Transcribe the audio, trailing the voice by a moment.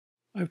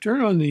I've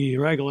turned on the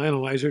Rigol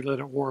analyzer to let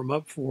it warm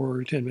up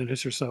for 10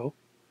 minutes or so.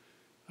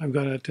 I've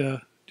got it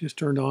just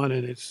turned on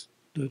and it's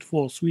the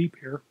full sweep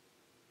here.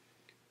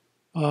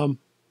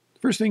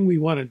 First thing we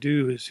want to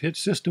do is hit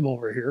System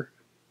over here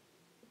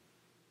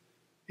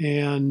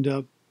and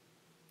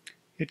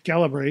hit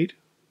Calibrate.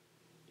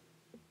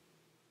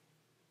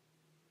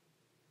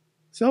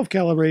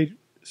 Self-calibrate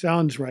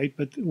sounds right,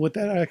 but what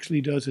that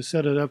actually does is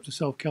set it up to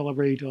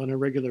self-calibrate on a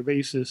regular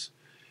basis,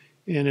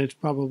 and it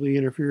probably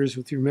interferes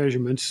with your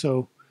measurements,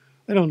 so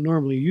I don't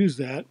normally use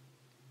that.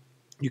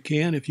 You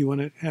can if you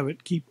want to have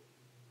it keep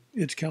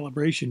its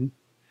calibration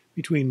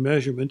between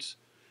measurements,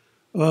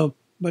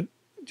 but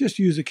just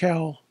use a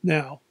cal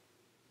now.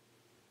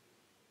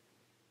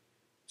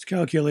 It's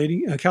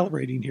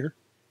calibrating here.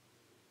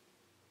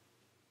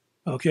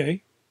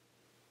 Okay,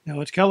 now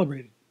it's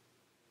calibrated.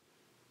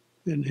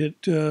 Then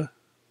hit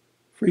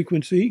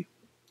frequency.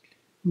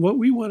 What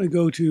we want to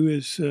go to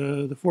is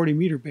the 40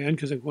 meter band,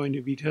 because I'm going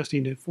to be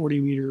testing a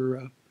 40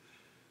 meter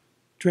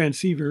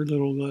transceiver,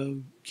 little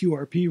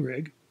QRP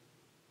rig.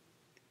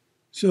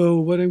 So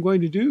what I'm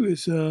going to do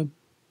is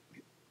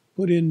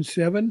put in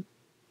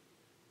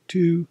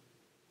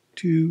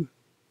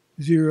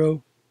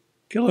 7,220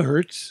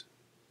 kilohertz,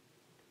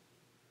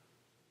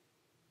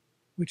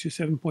 which is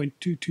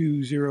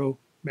 7.220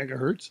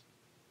 megahertz.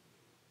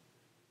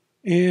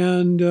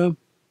 And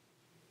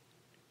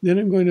then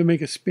I'm going to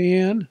make a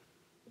span,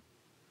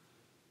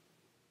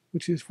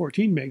 which is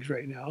 14 megs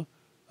right now,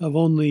 of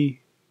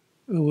only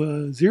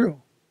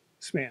 0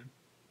 span.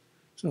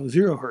 So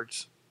 0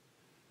 hertz,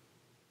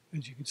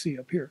 as you can see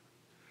up here.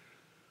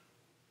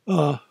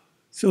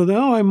 So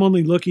now I'm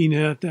only looking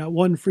at that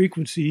one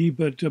frequency,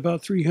 but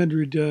about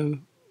 300,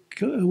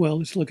 well,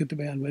 let's look at the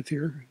bandwidth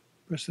here.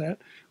 Press that.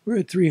 We're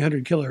at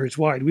 300 kilohertz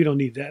wide. We don't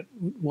need that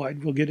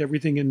wide. We'll get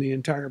everything in the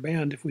entire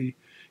band if we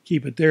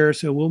keep it there.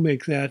 So we'll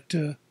make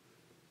that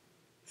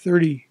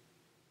 30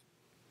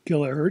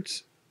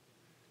 kilohertz.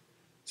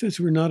 Since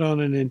we're not on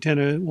an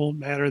antenna, it won't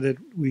matter that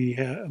we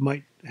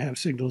might have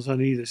signals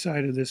on either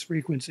side of this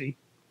frequency.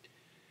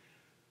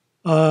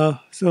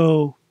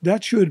 So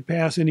that should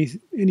pass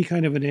any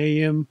kind of an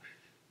AM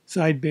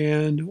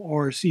sideband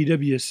or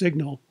CW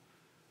signal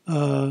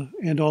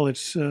and all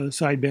its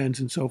sidebands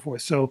and so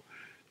forth. So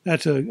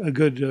that's a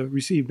good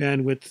receive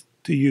bandwidth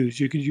to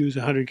use. You could use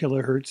 100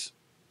 kilohertz.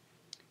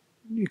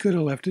 You could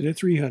have left it at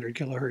 300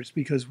 kilohertz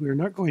because we're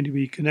not going to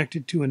be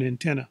connected to an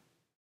antenna.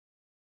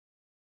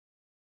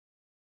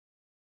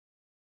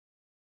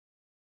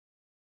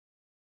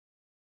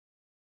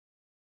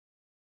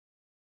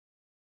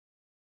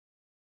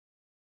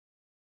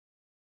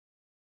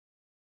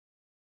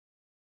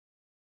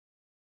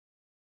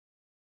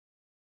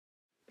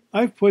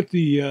 I've put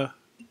the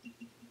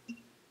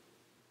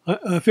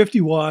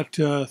 50 watt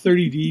 30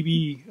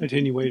 dB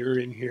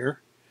attenuator in here,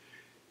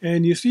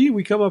 and you see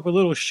we come up a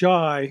little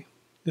shy.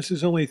 This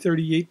is only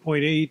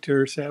 38.8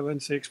 or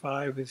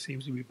 765. It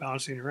seems to be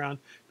bouncing around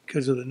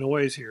because of the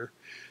noise here.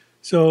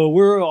 So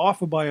we're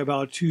off by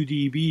about 2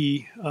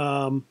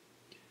 dB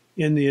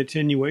in the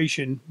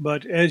attenuation,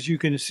 but as you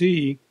can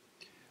see,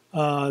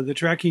 the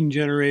tracking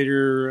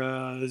generator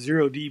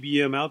 0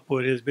 dBm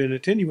output has been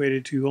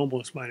attenuated to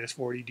almost minus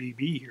 40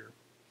 dB here.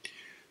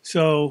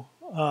 So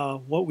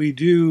what we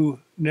do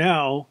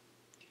now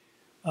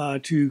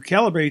to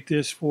calibrate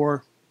this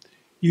for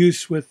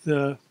use with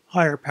the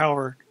higher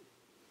power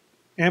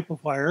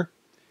amplifier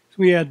is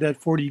we add that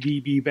 40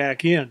 dB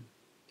back in.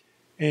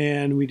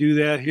 And we do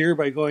that here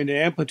by going to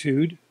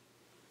amplitude.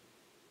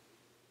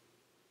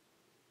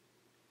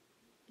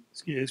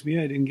 Excuse me,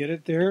 I didn't get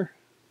it there.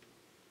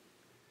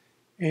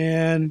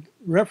 And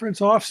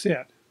reference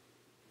offset.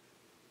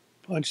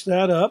 Punch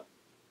that up.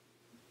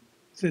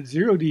 It's at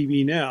 0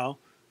 dB now.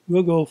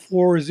 We'll go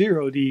 40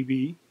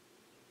 dB.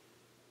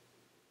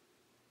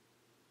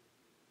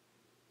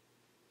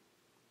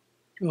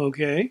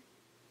 Okay.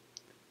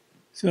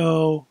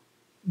 So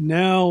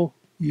now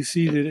you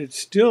see that it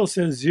still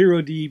says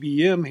 0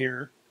 dBm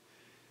here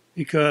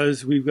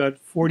because we've got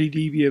 40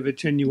 dB of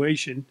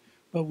attenuation,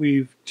 but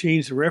we've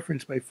changed the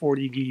reference by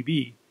 40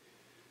 dB.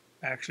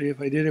 Actually,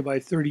 if I did it by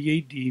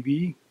 38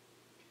 dB,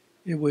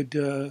 it would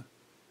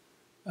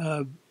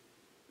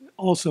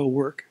also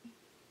work.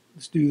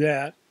 Let's do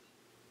that.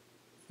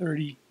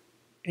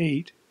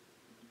 38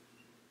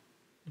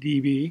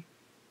 dB.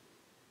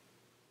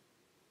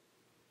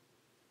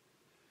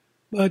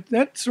 But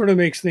that sort of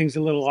makes things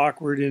a little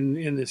awkward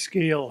in the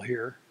scale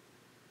here.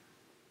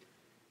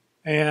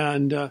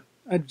 And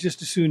I'd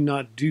just as soon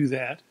not do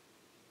that.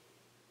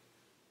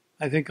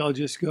 I think I'll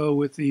just go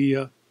with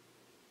the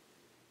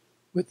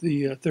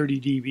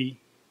 30 dB,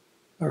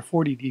 or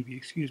 40 dB,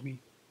 excuse me.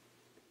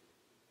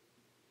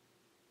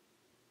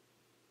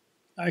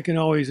 I can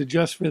always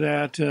adjust for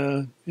that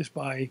just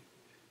by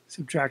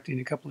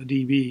subtracting a couple of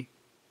dB.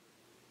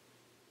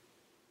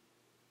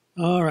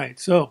 All right,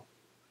 so,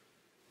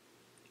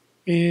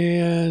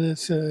 and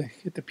let's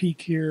hit the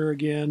peak here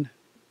again.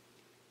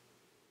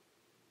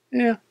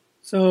 Yeah,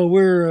 so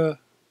we're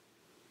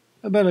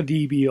about a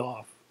dB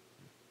off,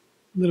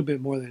 a little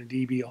bit more than a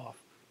dB off.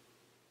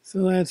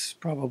 So that's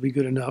probably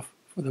good enough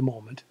for the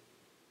moment.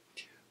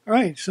 All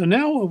right, so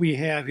now what we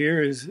have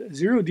here is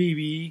 0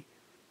 dBm,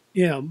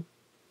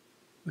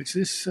 which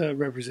this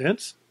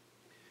represents,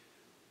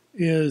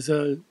 is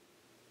 1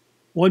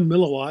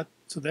 milliwatt,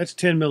 so that's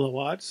 10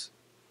 milliwatts,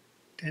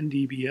 10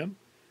 dBm.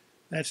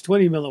 That's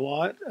 20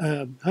 milliwatt,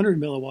 100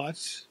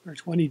 milliwatts, or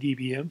 20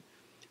 dBm.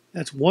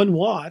 That's 1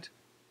 watt,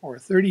 or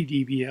 30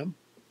 dBm.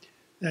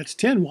 That's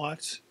 10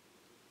 watts,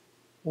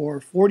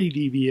 or 40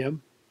 dBm.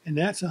 And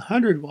that's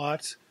 100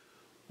 watts,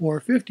 or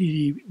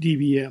 50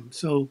 dBm.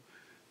 So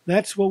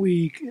that's what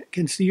we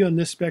can see on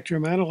this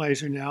spectrum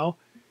analyzer now.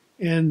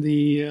 And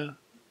the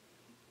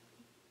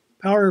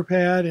power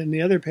pad and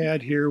the other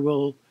pad here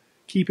will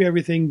keep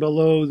everything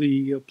below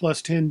the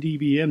plus 10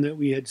 dBm that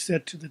we had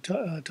set to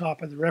the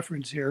top of the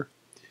reference here,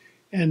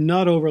 and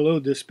not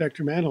overload this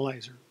spectrum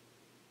analyzer.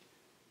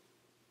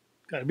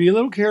 Got to be a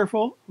little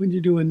careful when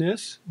you're doing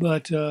this,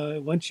 but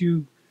once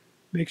you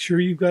make sure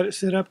you've got it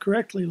set up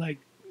correctly like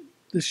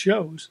this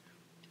shows,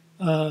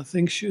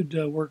 things should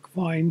work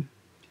fine.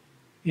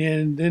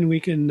 And then we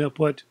can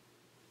put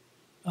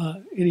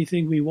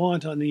anything we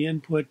want on the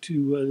input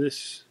to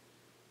this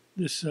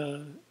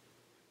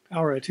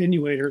power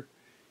attenuator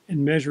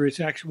and measure its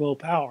actual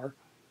power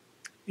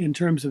in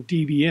terms of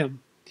dBm.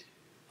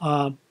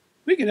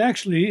 We can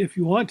actually, if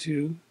you want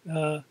to,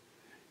 if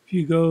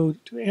you go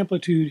to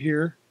amplitude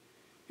here,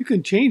 you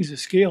can change the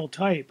scale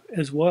type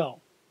as well.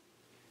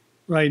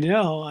 Right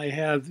now I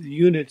have the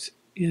units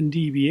in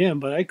dBm,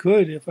 but I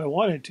could, if I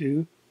wanted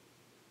to,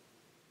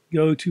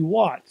 go to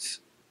watts.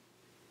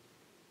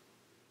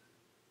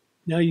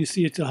 Now you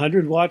see it's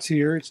 100 watts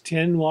here, it's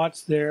 10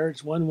 watts there,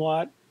 it's 1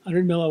 watt,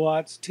 100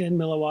 milliwatts, 10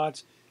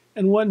 milliwatts,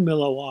 and 1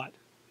 milliwatt.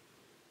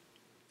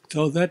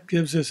 So that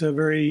gives us a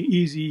very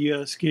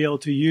easy scale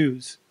to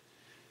use.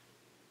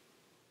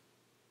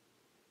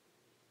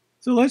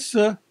 So let's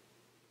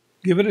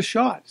give it a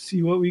shot,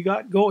 see what we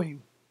got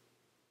going.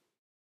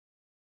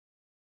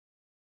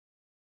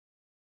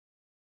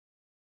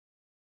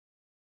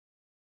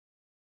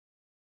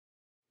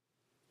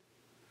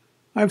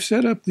 I've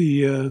set up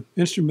the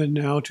instrument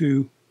now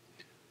to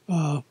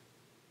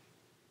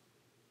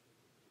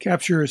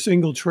capture a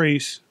single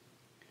trace.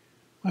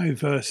 I've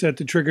set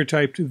the trigger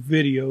type to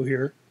video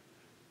here.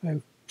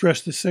 I've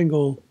pressed the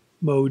single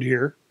mode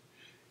here,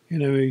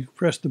 and I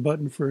pressed the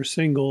button for a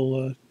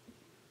single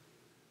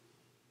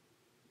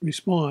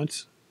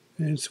response,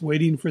 and it's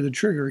waiting for the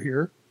trigger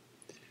here.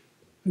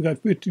 I've got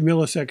 50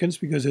 milliseconds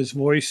because it's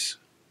voice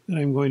that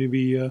I'm going to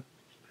be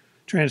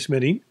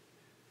transmitting.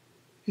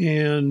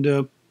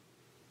 And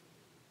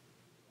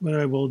what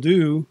I will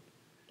do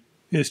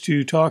is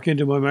to talk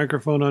into my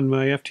microphone on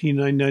my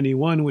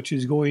FT-991, which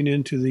is going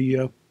into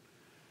the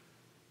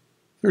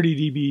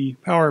 30 dB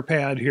power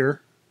pad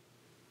here,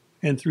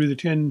 and through the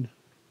 10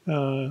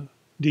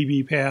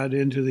 dB pad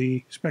into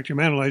the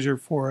spectrum analyzer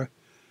for a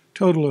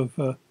total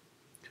of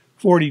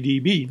 40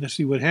 dB. Let's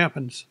see what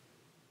happens.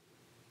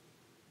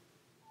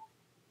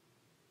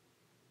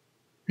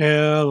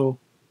 Hello.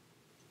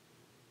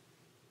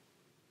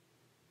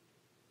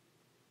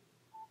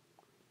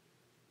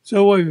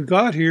 So what we've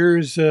got here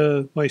is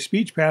my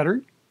speech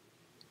pattern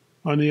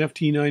on the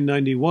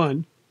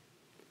FT-991.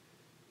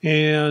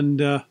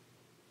 And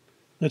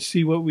let's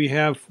see what we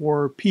have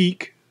for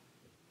peak.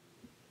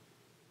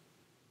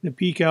 The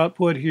peak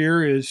output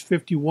here is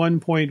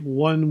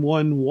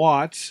 51.11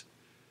 watts.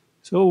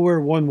 So we're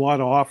 1 watt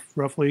off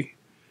roughly.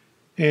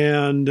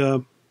 And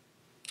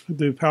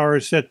the power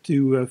is set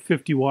to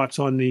 50 watts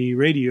on the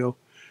radio.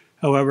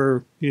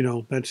 However, you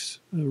know, that's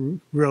a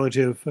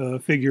relative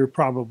figure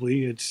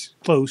probably. It's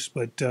close,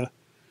 but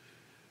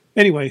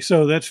anyway,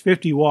 so that's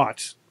 50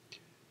 watts.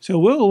 So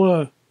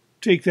we'll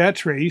take that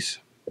trace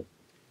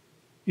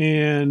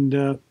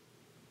and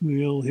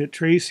we'll hit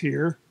trace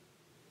here.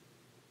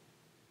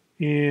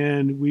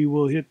 And we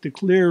will hit the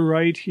clear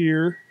right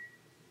here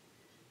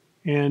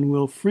and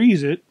we'll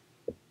freeze it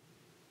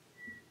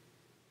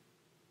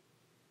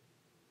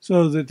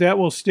so that that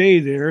will stay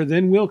there.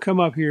 Then we'll come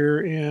up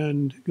here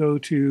and go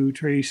to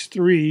trace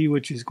 3,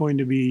 which is going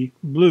to be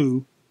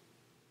blue.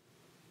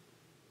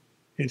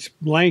 It's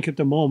blank at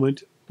the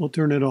moment. We'll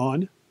turn it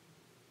on.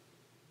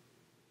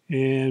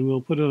 And we'll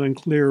put it on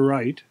clear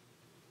right.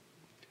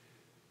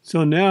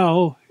 So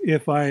now,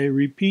 if I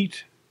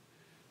repeat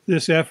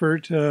this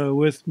effort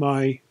with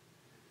my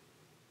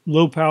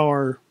low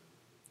power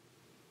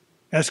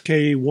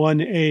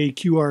SK-1A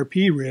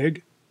QRP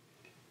rig,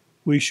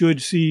 we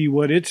should see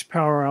what its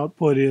power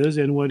output is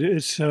and what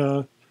its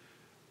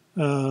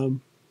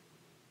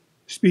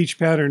speech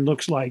pattern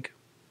looks like.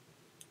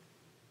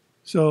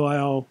 So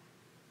I'll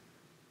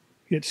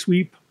hit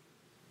sweep,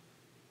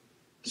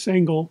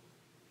 single.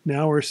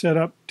 Now we're set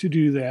up to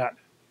do that.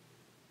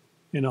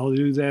 And I'll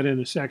do that in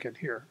a second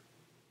here.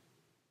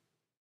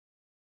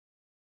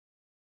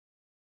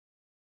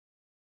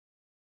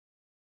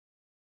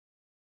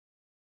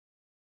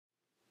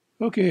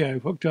 Okay,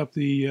 I've hooked up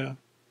the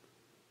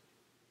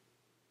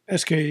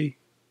SK-1A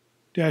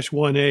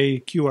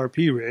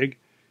QRP rig,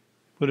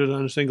 put it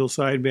on a single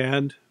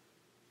sideband,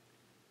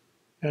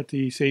 at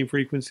the same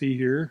frequency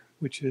here,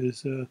 which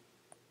is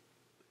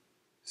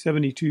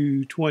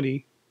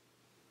 7220.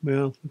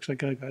 Well, looks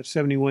like I got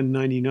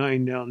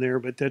 7199 down there,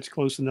 but that's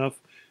close enough.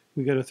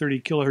 We got a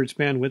 30 kilohertz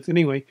bandwidth.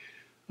 Anyway,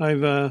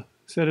 I've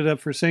set it up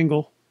for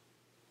single.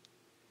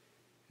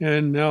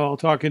 And now I'll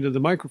talk into the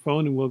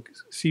microphone and we'll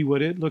see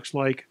what it looks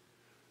like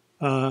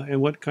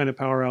and what kind of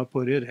power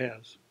output it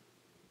has.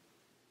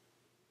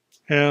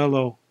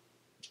 Hello.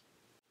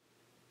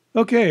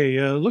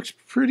 Okay, looks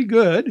pretty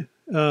good.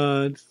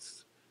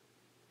 It's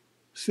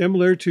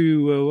similar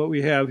to what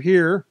we have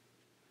here.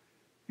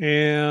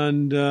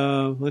 And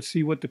let's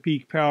see what the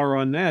peak power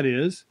on that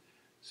is.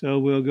 So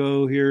we'll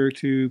go here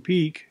to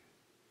peak.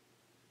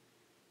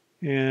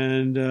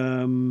 And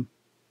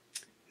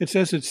it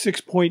says it's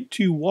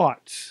 6.2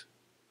 watts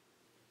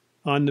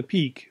on the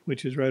peak,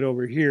 which is right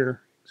over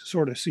here.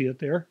 Sort of see it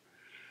there.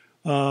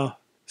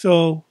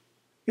 So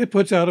it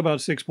puts out about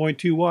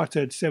 6.2 watts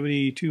at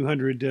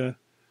 7.2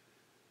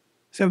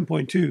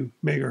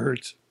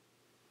 megahertz.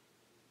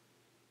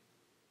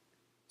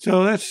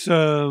 So that's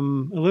a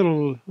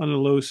little on the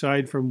low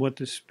side from what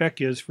the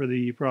spec is for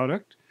the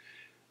product.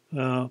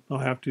 I'll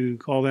have to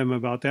call them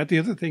about that. The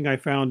other thing I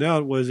found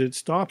out was it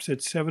stops at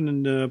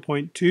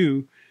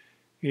 7.2,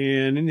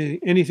 and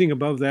anything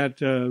above that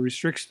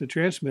restricts the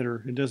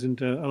transmitter. It doesn't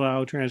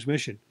allow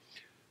transmission.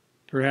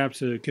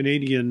 Perhaps a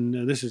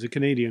Canadian, this is a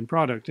Canadian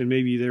product, and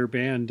maybe their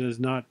band does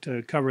not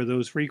cover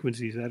those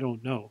frequencies. I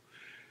don't know.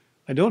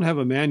 I don't have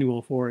a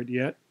manual for it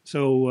yet,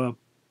 so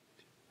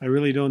I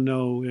really don't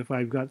know if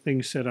I've got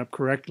things set up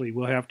correctly.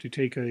 We'll have to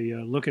take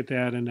a look at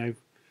that, and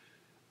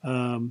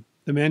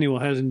the manual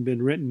hasn't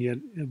been written yet,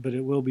 but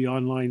it will be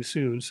online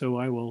soon, so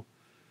I will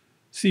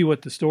see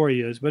what the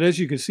story is. But as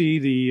you can see,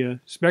 the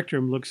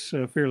spectrum looks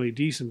fairly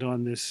decent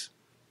on this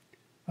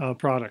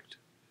product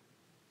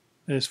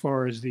as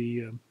far as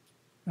the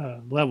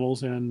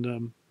levels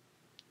and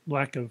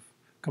lack of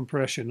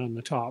compression on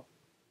the top.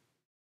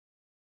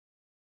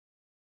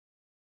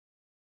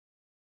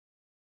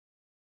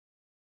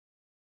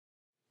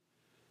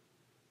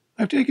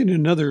 I've taken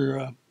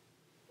another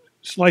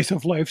slice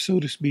of life, so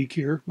to speak,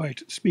 here by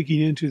speaking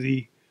into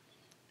the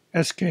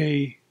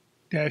SK-1A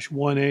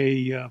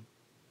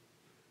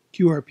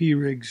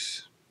QRP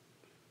rigs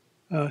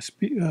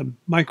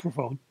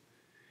microphone.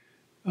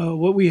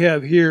 What we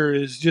have here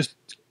is just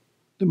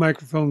the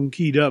microphone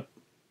keyed up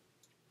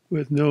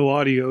with no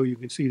audio. You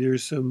can see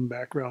there's some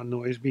background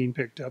noise being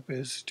picked up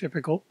as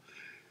typical.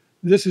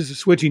 This is a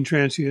switching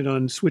transient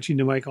on switching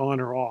the mic on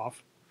or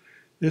off.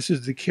 This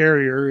is the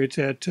carrier. It's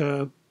at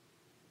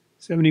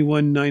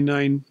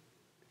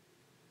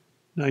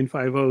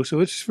 7199.950,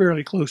 so it's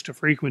fairly close to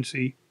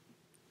frequency.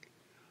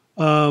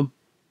 The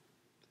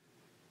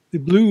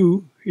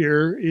blue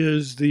here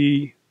is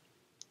the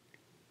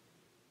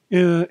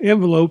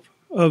envelope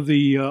of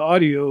the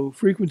audio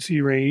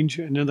frequency range.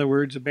 In other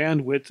words, the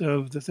bandwidth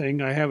of the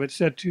thing. I have it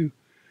set to,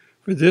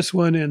 for this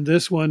one and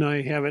this one,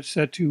 I have it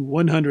set to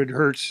 100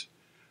 hertz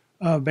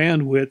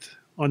bandwidth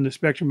on the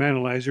spectrum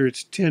analyzer.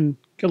 It's 10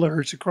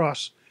 kilohertz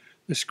across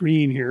the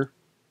screen here.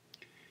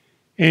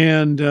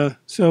 And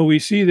so we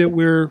see that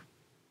we're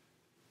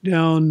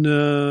down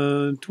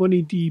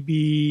 20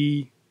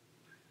 dB.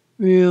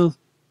 Well,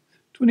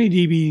 20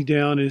 dB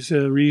down is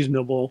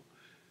reasonable.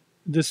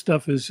 This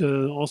stuff is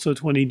also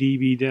 20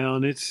 dB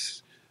down.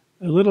 It's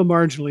a little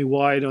marginally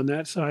wide on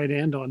that side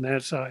and on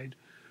that side,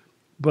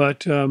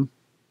 but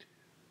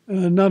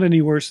not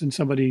any worse than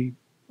somebody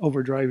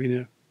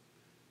overdriving a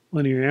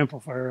linear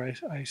amplifier,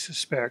 I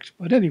suspect.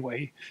 But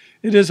anyway,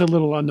 it is a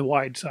little on the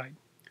wide side.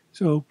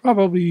 So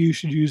probably you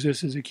should use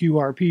this as a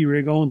QRP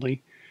rig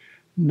only,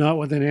 not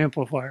with an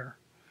amplifier.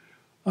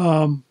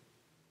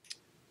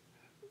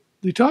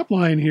 The top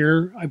line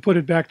here, I put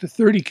it back to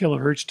 30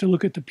 kilohertz to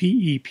look at the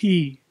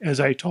PEP as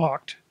I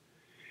talked.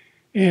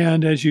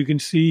 And as you can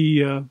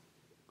see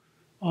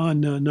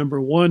on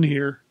number 1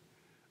 here,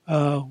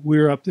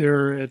 we're up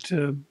there at,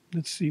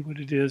 let's see what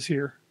it is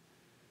here,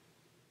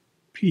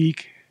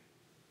 peak.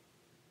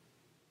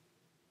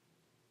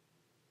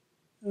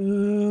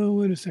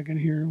 Wait a second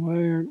here. Why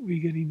aren't we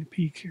getting the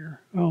peak here?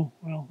 Oh,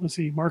 well, let's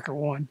see, marker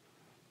 1.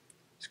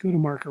 Let's go to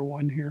marker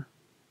 1 here.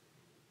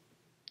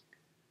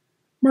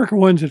 Marker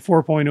 1's at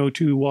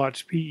 4.02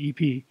 watts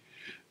PEP.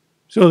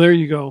 So there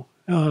you go.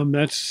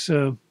 That's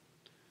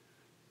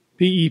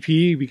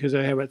PEP because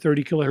I have a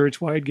 30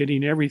 kilohertz wide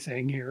getting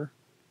everything here.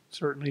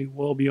 Certainly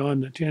well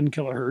beyond the 10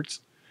 kilohertz.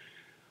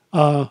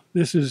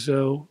 This is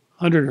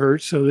 100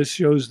 hertz, so this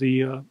shows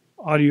the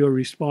audio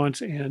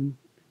response and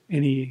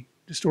any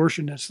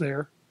distortion that's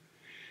there.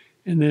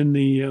 And then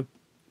the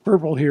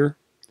purple here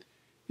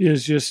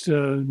is just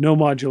no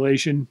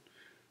modulation,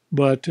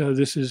 but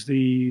this is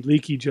the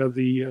leakage of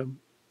the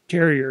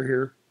carrier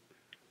here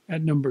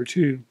at number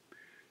 2.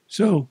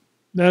 So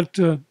that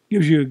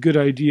gives you a good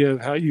idea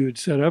of how you would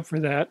set up for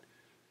that.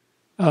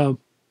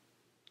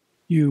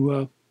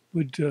 You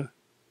would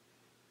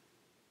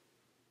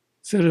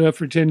set it up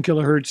for 10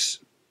 kilohertz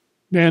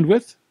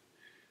bandwidth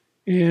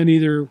and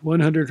either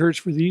 100 hertz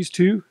for these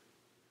two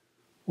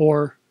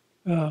or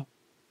 30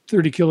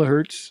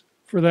 kilohertz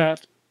for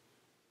that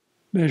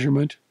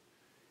measurement.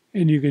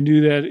 And you can do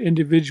that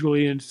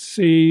individually and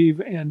save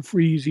and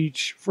freeze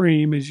each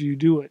frame as you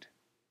do it.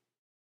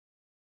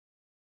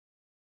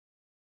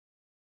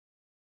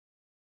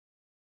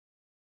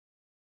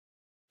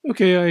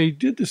 Okay, I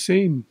did the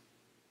same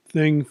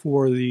thing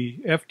for the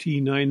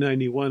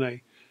FT-991.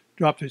 I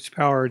dropped its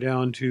power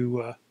down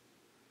to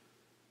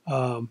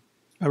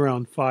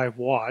around 5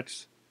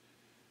 watts.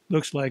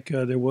 Looks like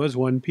there was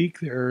one peak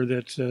there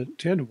that's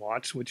 10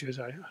 watts, which is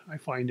I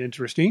find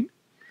interesting.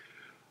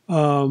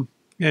 And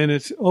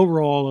it's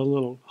overall a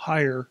little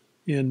higher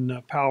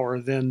in power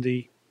than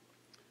the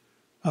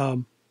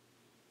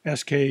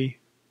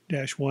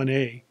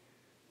SK-1A.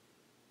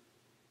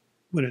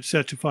 When it's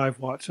set to 5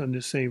 watts on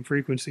this same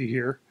frequency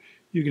here,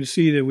 you can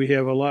see that we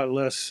have a lot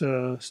less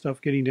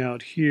stuff getting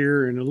out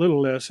here and a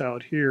little less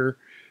out here.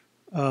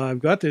 I've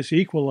got this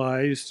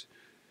equalized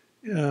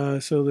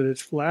so that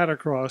it's flat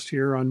across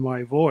here on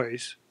my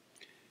voice,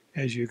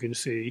 as you can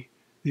see.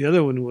 The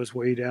other one was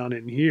way down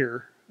in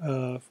here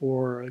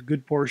for a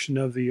good portion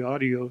of the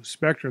audio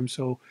spectrum,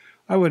 so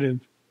I would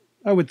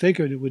think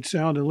it would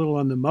sound a little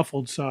on the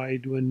muffled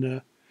side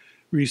when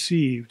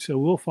received. So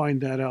we'll find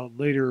that out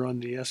later on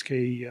the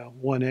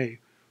SK-1A,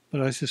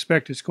 but I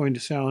suspect it's going to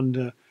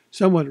sound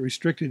somewhat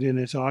restricted in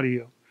its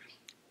audio.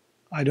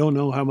 I don't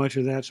know how much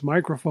of that's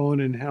microphone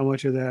and how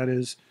much of that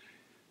is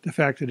the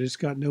fact that it's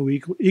got no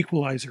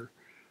equalizer.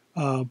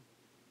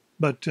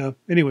 But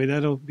anyway,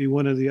 that'll be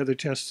one of the other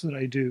tests that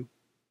I do.